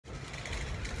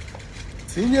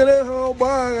tinyere ha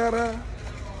ọgbaghara,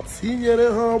 tinyere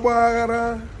ha ọgbaghara,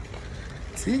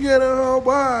 tinyere ha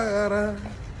ọgbaghara,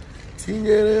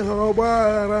 tinyere ha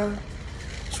ọgbaghara,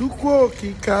 Chukwu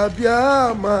okike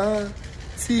abịa ma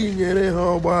tinyere ha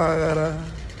ọgbaghara,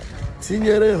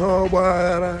 tinyere ha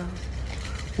ọgbaghara,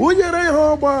 unyere ha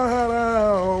ọgbaghara,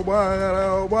 ọgbaghara,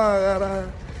 ọgbaghara,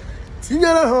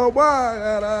 tinyere ha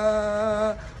ọgbaghara,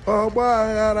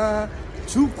 ọgbaghara,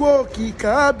 Chukwu okike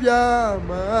abịa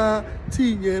ma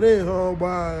tinyere ha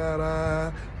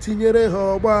ọgbaghara, tinyere ha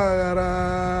ọgbaghara.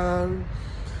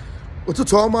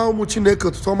 Ụtụtụ ọma ụmụ Chineke,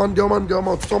 ụtụtụ ọma ndị ọma ndị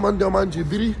ọma, ụtụtụ ọma ndị ọma nji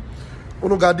biri.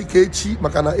 Unu ga-adị ka echi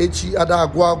maka na echi ada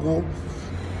agwụ agwụ.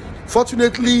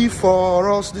 Fortunately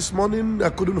for us this morning, I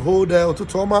couldn't hold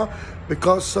ụtụtụ ọma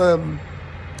because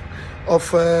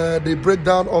of the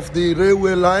breakdown of the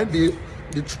railway line,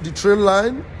 the train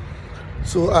line.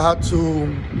 So I had to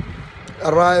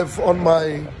arrive on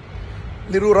my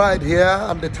little ride here,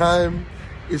 and the time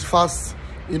is fast,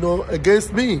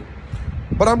 against me.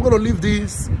 But I'm going to leave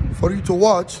this for you to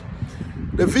watch.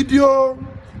 The video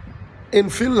in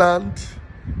Finland,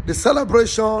 the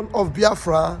celebration of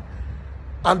Biafra,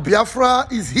 and Biafra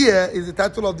is here is the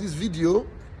title of this video,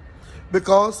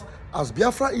 because as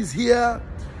Biafra is here,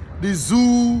 the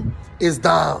zoo is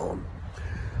down.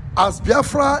 As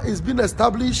Biafra is being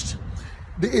established,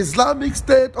 the Islamic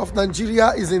State of Nigeria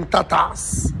is in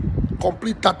tatters,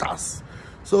 complete tatters.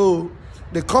 So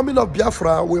the coming of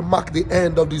Biafra will mark the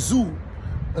end of the zoo.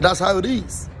 And that's how it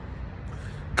is.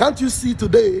 Can't you see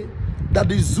today that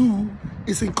the zoo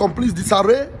is in complete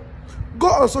disarray? Go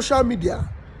on social media.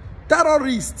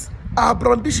 Terrorists are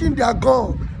brandishing their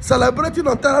gun, celebrating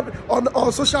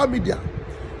on social media.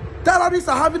 Terrorists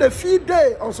are having a field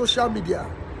day on social media.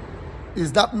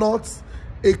 Is that not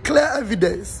a clear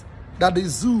evidence that the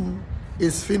zoo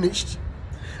is finished?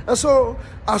 And so,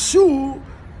 as you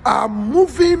are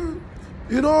moving,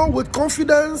 with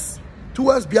confidence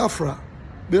towards Biafra,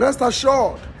 be rest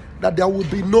assured that there will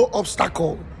be no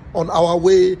obstacle on our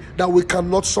way that we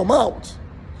cannot surmount.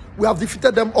 We have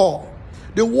defeated them all.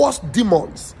 The worst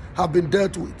demons have been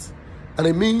dealt with. And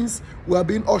it means we are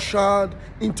being ushered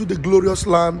into the glorious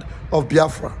land of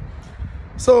Biafra.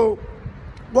 So,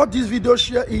 watch this video,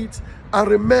 share it, and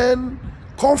remain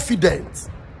confident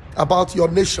about your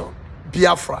nation,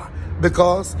 Biafra,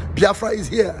 because Biafra is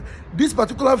here. This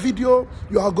particular video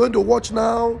you are going to watch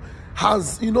now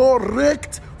has,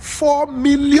 raked 4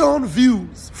 million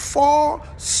views, 4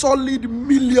 solid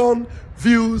million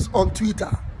views on Twitter.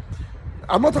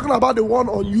 I'm not talking about the one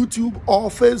on YouTube or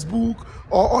Facebook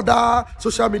or other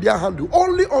social media handle.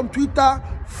 Only on Twitter,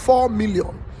 4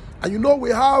 million. And we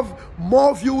have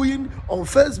more viewing on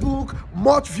Facebook,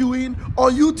 much viewing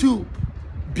on YouTube.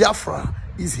 Biafra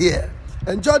is here.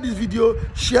 Enjoy this video,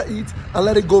 share it, and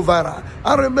let it go viral.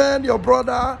 I remain your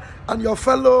brother and your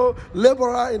fellow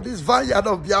laborer in this vineyard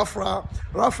of Biafra,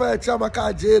 Raphael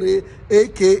Chamaka Jere,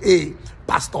 a.k.a.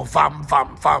 Pastor Fam.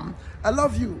 I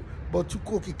love you, but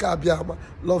Chukwu Abiyama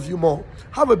love you more.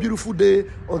 Have a beautiful day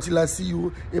until I see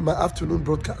you in my afternoon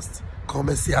broadcast.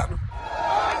 Comesiano.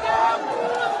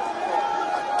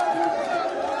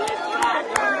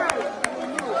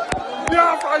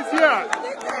 Biafra is here!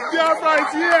 Biafra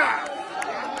is here!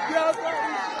 Biafra is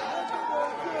here!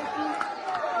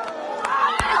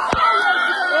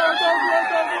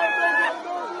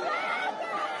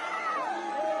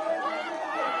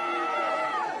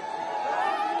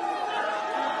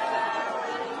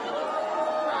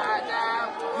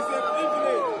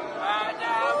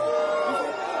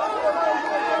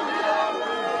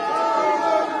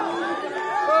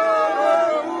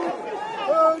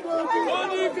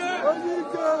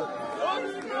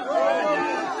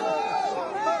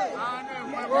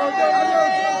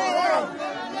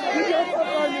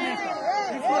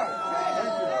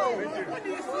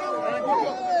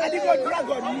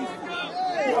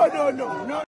 No.